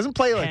 Doesn't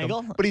play like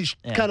Hagel? him, but he's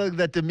kind of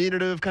that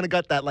diminutive, kind of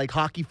got that like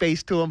hockey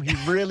face to him. He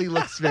really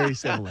looks very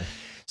similar.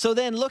 So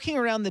then looking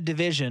around the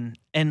division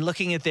and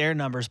looking at their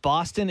numbers,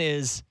 Boston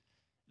is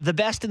the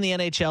best in the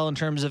NHL in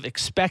terms of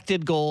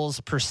expected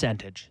goals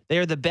percentage. They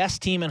are the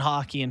best team in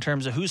hockey in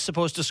terms of who's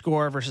supposed to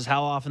score versus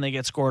how often they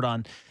get scored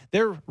on.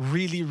 They're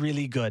really,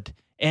 really good.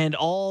 And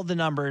all the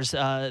numbers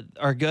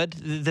are good.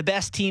 The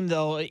best team,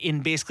 though,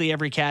 in basically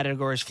every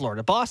category is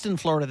Florida. Boston and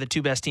Florida, the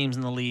 2 best teams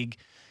in the league.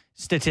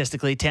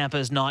 Statistically, Tampa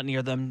is not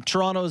near them.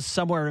 Toronto's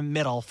somewhere in the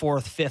middle,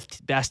 4th,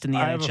 5th best in the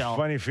NHL. I have a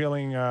funny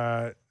feeling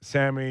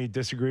Sammy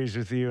disagrees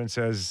with you and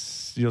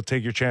says you'll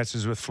take your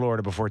chances with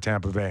Florida before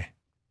Tampa Bay.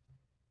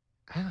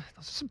 Those are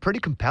some pretty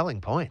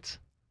compelling points.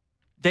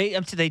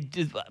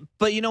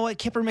 But you know what?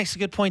 Kipper makes a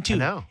good point, too. I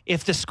know.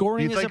 If the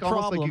scoring is a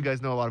problem. Almost like you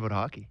guys know a lot about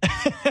hockey.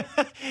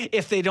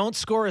 If they don't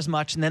score as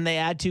much and then they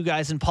add 2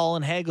 guys in Paul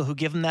and Hagel who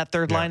give them that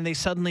third line, they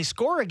suddenly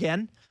score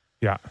again.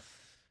 Yeah.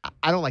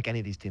 I don't like any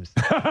of these teams.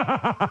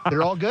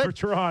 They're all good. For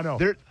Toronto.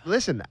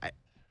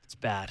 It's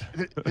bad.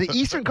 The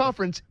Eastern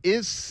Conference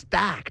is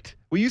stacked.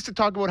 We used to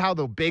talk about how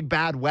the big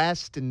bad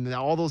West and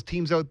all those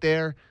teams out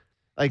there.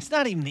 It's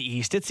not even the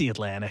East. It's the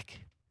Atlantic.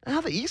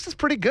 The East is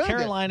pretty good.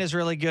 Carolina's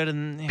really good.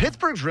 And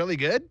Pittsburgh's really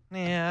good.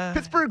 Yeah.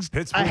 Pittsburgh's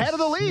ahead of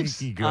the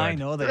Leafs. Good. I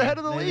know they're ahead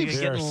of the Leafs.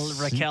 They're getting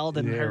Raquel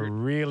and They're hurt.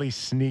 really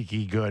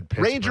sneaky good.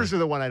 Pittsburgh. Rangers are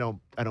the one I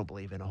don't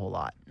believe in a whole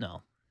lot.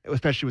 No.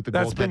 Especially with the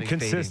That's goaltending been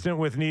consistent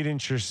with needing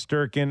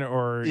Shesterkin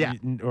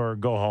or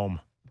go home.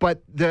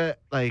 But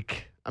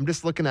I'm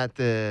just looking at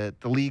the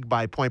league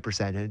by point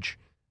percentage.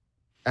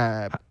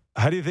 How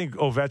do you think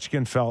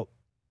Ovechkin felt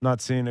not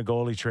seeing a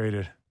goalie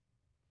traded?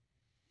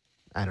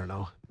 I don't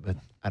know, but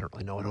I don't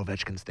really know what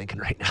Ovechkin's thinking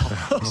right now.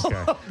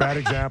 Okay. Bad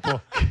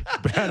example.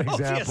 Bad Hope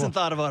he hasn't example.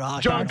 thought about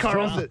hockey. John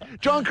Carlson.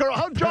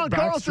 How'd John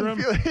Carlson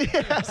feel?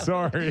 Yeah.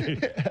 Sorry.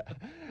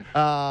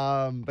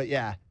 But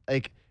yeah,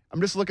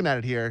 I'm just looking at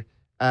it here.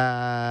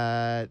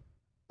 1,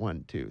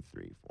 2,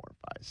 3, 4,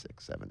 5,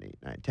 6, 7, 8,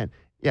 9, 10.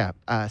 Yeah,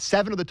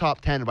 7 of the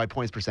top 10 by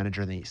points percentage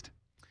are in the East.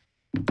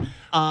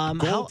 How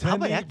about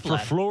Goaltending for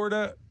Ekblad?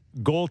 Florida,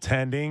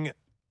 goaltending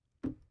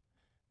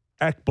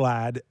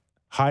Ekblad,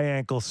 high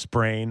ankle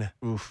sprain.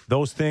 Oof.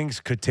 Those things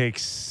could take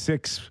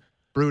 6.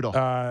 Brutal.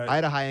 I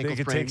had a high ankle They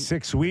could sprain. take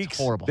 6 weeks.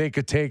 horrible. They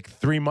could take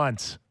 3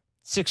 months.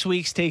 6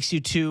 weeks takes you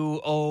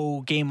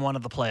to game 1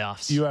 of the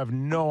playoffs. You have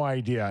no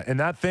idea. And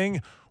that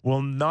thing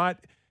will not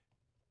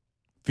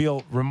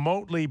feel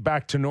remotely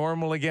back to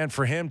normal again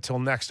for him till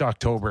next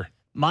October.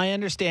 My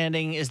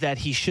understanding is that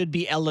he should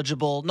be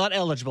not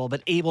eligible,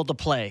 but able to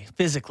play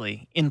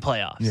physically in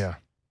playoffs. Yeah,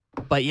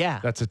 But yeah,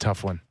 that's a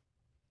tough one.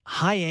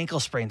 high ankle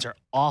sprains are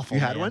awful.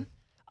 You had man. one?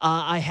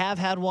 I have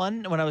had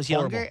one when I was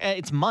younger. Horrible.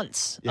 It's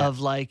months Yeah. of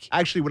like,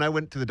 Actually, when I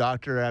went to the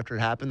doctor after it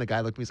happened, the guy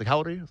looked at me. He's like, "How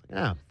old are you?" I was like,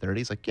 "Yeah, 30."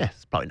 He's like, "Yeah,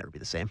 it's probably never be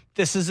the same."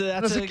 that's was a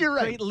like, "You're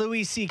right." great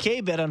Louis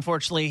C.K. bit.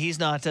 Unfortunately, he's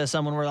not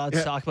someone we're allowed to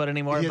Yeah. talk about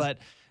anymore. He is- But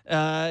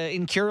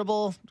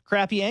incurable,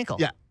 crappy ankle.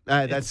 Yeah,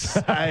 that's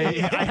I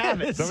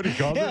have it. Somebody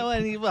called Yeah,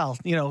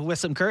 it? with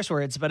some curse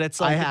words, but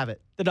it's like I have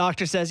it. the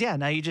doctor says, yeah,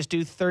 now you just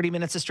do 30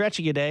 minutes of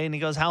stretching a day. And he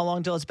goes, how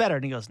long till it's better?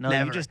 And he goes, no,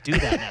 Never. you just do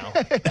that now.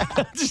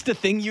 It's just a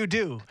thing you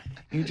do.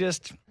 You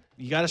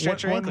got to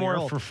stretch your One ankle. You're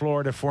more old. for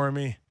Florida for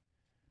me.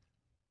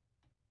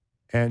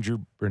 Andrew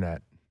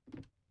Burnett.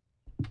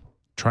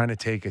 Trying to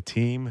take a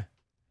team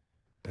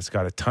that's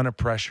got a ton of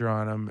pressure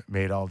on him,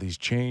 made all these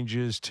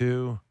changes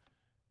too.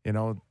 You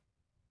know,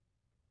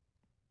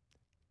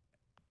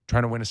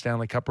 trying to win a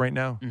Stanley Cup right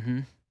now.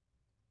 Mhm.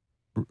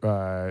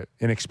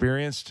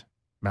 Inexperienced,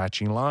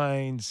 matching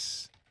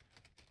lines,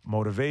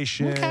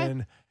 motivation.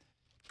 Okay.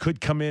 Could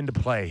come into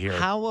play here.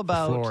 How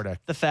about Florida?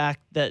 the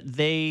fact that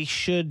they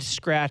should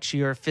scratch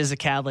your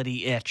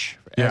physicality itch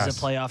as Yes.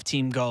 a playoff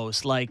team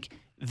goes? Like,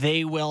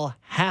 they will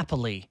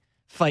happily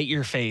fight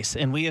your face.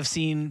 And we have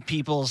seen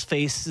people's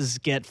faces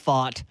get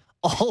fought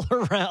all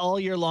around, all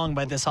year long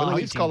by this We'll at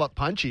hockey least team. call up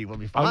Punchy. We'll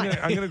be fine.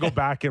 I'm gonna go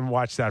back and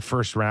watch that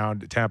first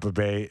round, Tampa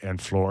Bay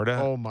and Florida.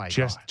 Oh, my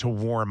just God. to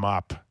warm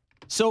up.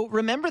 So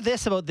remember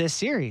this about this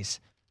series.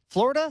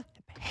 Florida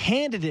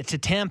handed it to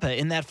Tampa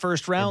in that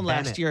first round And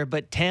last Bennett. year,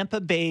 but Tampa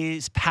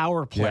Bay's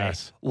power play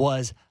Yes.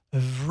 was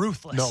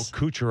ruthless. No,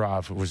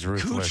 Kucherov was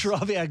ruthless.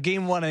 Kucherov, yeah,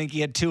 game 1, I think he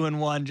had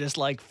 2-1, just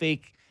like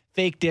fake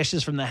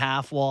dishes from the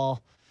half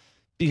wall.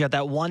 You got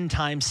that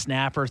one-time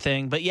snapper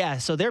thing. But yeah,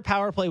 so their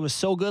power play was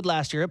so good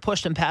last year, it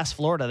pushed them past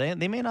Florida.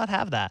 They may not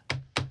have that.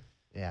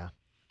 Yeah.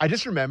 I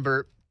just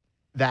remember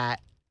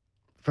that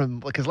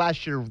because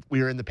last year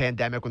we were in the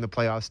pandemic when the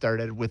playoffs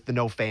started with the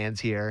no fans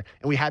here,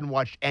 and we hadn't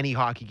watched any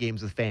hockey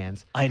games with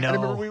fans. I know. And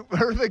I remember we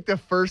heard like the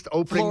first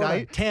opening Florida,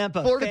 night.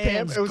 Tampa, Florida,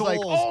 fans, Tampa. It was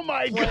like, goals, oh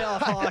my playoff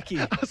God. hockey.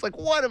 I was like,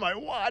 what am I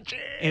watching?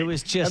 It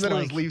was just and then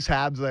like it was Leafs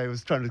Habs. And I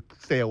was trying to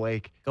stay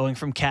awake. going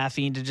from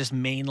caffeine to just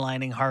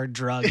mainlining hard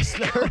drugs.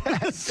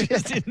 It's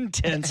just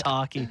intense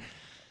hockey.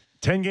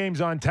 10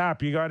 games on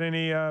tap. You got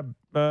any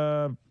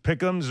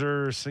pick'ems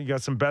or you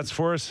got some bets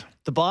for us?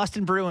 The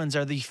Boston Bruins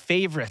are the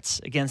favorites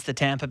against the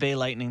Tampa Bay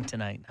Lightning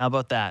tonight. How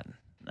about that?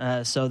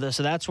 So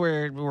that's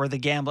where the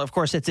gamble. Of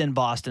course, it's in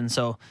Boston,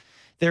 so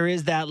there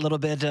is that little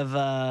bit of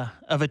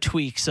a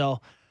tweak. So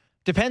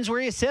depends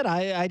where you sit.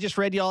 I just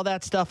read you all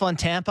that stuff on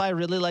Tampa. I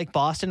really like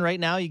Boston right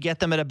now. You get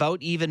them at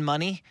about even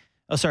money.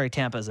 Oh, sorry,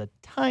 Tampa is a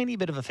tiny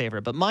bit of a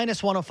favorite, but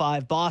minus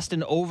 105.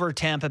 Boston over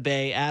Tampa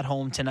Bay at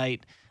home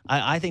tonight.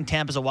 I think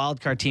Tampa's a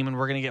wild card team, and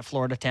we're going to get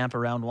Florida Tampa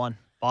round 1.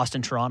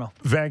 Boston Toronto.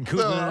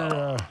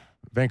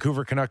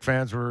 Vancouver Canuck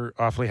fans were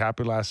awfully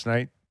happy last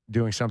night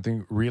doing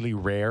something really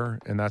rare,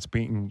 and that's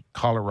beating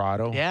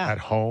Colorado at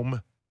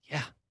home.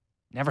 Yeah,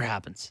 never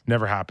happens.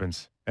 Never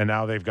happens. And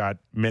now they've got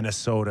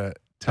Minnesota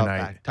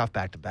tonight. Tough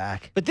back to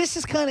back. But this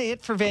is kind of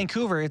it for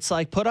Vancouver. It's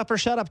like put up or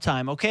shut up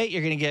time. Okay,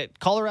 you're going to get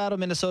Colorado,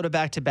 Minnesota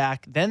back to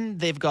back. Then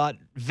they've got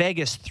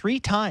Vegas 3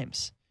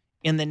 times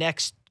in the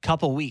next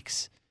couple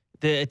weeks.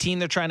 The team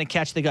they're trying to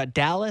catch, they got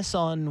Dallas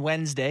on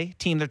Wednesday,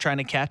 team they're trying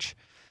to catch.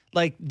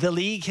 Like the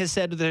league has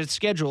said to their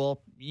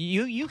schedule,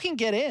 you can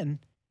get in.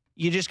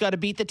 You just got to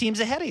beat the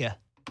teams ahead of you.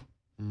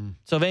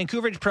 So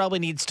Vancouver probably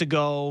needs to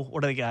go,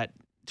 what do they got?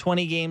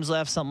 20 games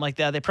left, something like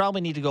that. They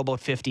probably need to go about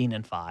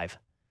 15-5.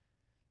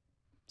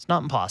 It's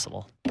not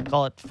impossible.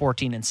 Call it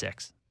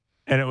 14-6.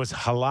 And it was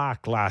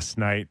Halak last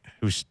night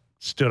who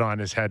stood on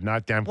his head,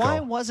 not Demko. Why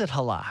was it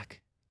Halak?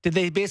 Did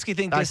they basically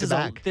think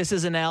this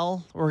is an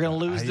L? We're going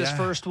to lose this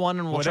first one,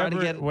 and we'll try to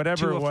get 2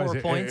 or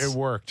 4 points. It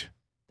worked.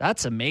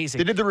 That's amazing.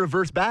 They did the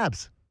reverse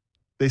Babs.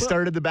 They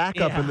started the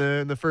backup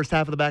in the first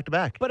half of the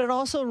back-to-back. But it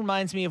also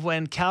reminds me of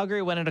when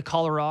Calgary went into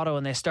Colorado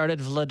and they started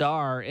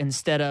Vladar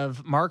instead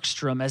of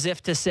Markstrom, as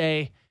if to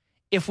say,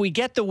 if we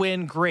get the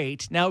win,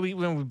 great. Now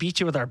when we beat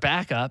you with our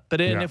backup,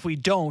 but if we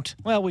don't,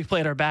 well, we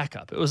played our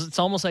backup. It's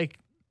almost like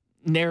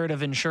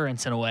narrative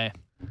insurance in a way.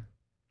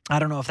 I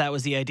don't know if that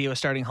was the idea of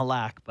starting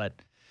Halak, but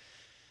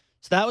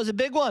so that was a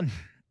big one.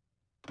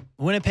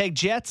 Winnipeg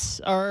Jets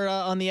are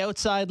on the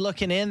outside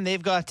looking in.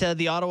 They've got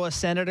the Ottawa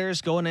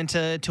Senators going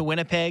into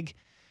Winnipeg.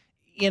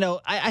 You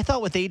know, I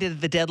thought what they did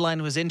at the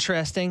deadline was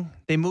interesting.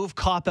 They move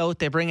Kopp out.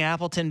 They bring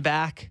Appleton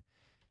back,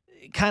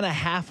 kind of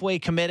halfway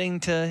committing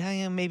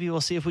to maybe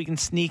we'll see if we can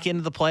sneak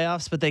into the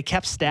playoffs. But they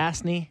kept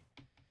Stastny.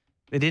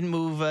 They didn't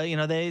move.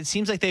 It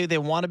seems like they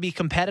want to be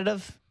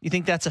competitive. You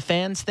think that's a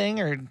fans thing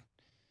or?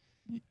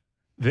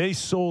 They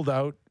sold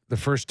out the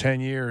first 10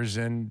 years,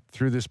 and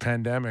through this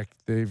pandemic,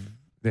 they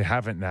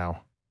haven't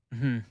now.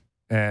 Mm-hmm.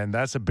 And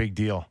that's a big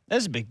deal.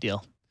 That's a big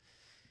deal.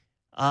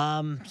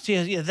 So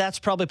yeah, that's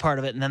probably part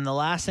of it. And then the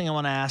last thing I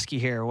want to ask you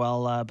here,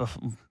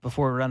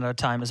 before we run out of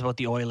time, is about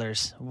the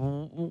Oilers.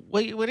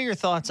 What are your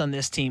thoughts on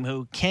this team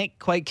who can't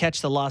quite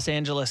catch the Los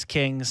Angeles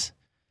Kings,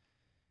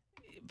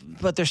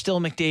 but they're still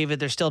McDavid,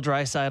 they're still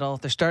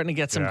Draisaitl, they're starting to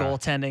get some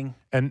goaltending.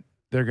 And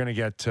they're going to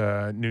get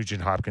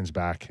Nugent Hopkins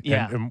back.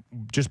 Yeah. And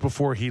just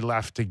before he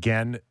left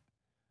again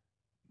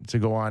to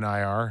go on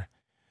IR,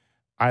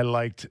 I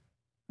liked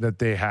that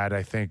they had,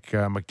 I think,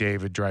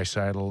 McDavid,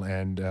 Draisaitl,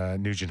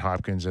 and Nugent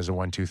Hopkins as a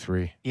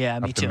 1-2-3. Yeah,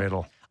 me up too. the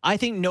middle. I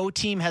think no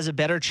team has a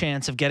better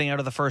chance of getting out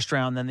of the first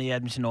round than the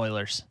Edmonton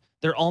Oilers.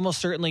 They're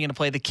almost certainly going to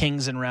play the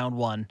Kings in round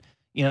one.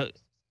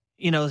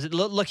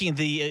 Looking at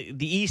the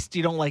East,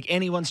 you don't like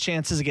anyone's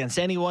chances against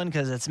anyone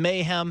because it's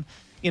mayhem.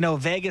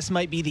 Vegas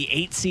might be the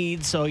 8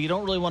 seed, so you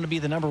don't really want to be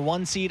the number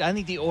 1 seed. I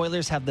think the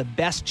Oilers have the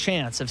best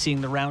chance of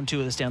seeing the round 2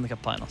 of the Stanley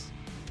Cup Finals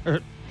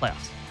or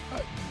playoffs.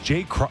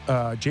 Jay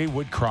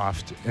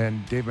Woodcroft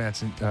and Dave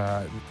Manson,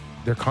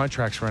 their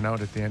contracts run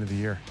out at the end of the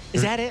year.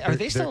 Is that it? Are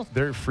they still?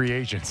 They're free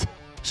agents.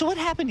 So what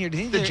happened here? Do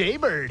you think The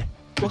Jaybird.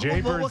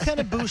 what kind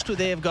of boost would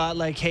they have got?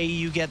 Like, hey,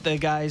 you get the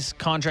guy's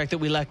contract that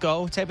we let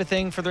go type of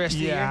thing for the rest of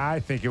the year? Yeah, I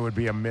think it would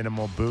be a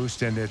minimal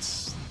boost, and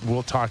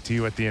we'll talk to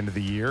you at the end of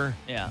the year.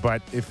 Yeah.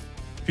 But if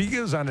he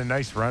goes on a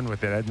nice run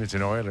with the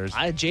Edmonton Oilers,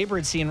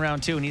 Jaybird's seeing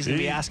round 2, and he's going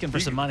to be asking for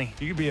some money.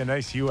 He could be a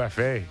nice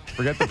UFA.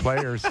 Forget the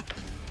players.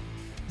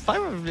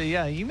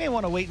 You may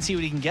want to wait and see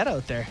what he can get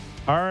out there.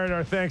 All right,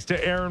 our thanks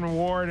to Aaron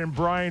Ward and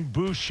Brian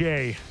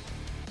Boucher.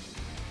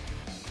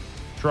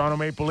 Toronto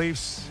Maple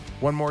Leafs,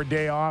 one more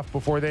day off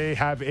before they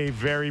have a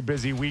very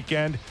busy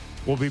weekend.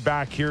 We'll be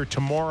back here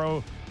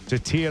tomorrow to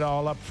tee it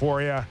all up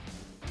for you.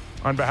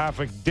 On behalf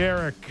of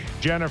Derek,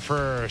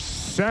 Jennifer,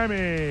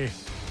 Sammy,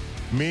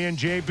 me and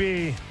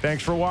JB,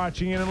 thanks for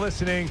watching and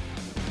listening,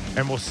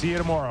 and we'll see you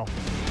tomorrow.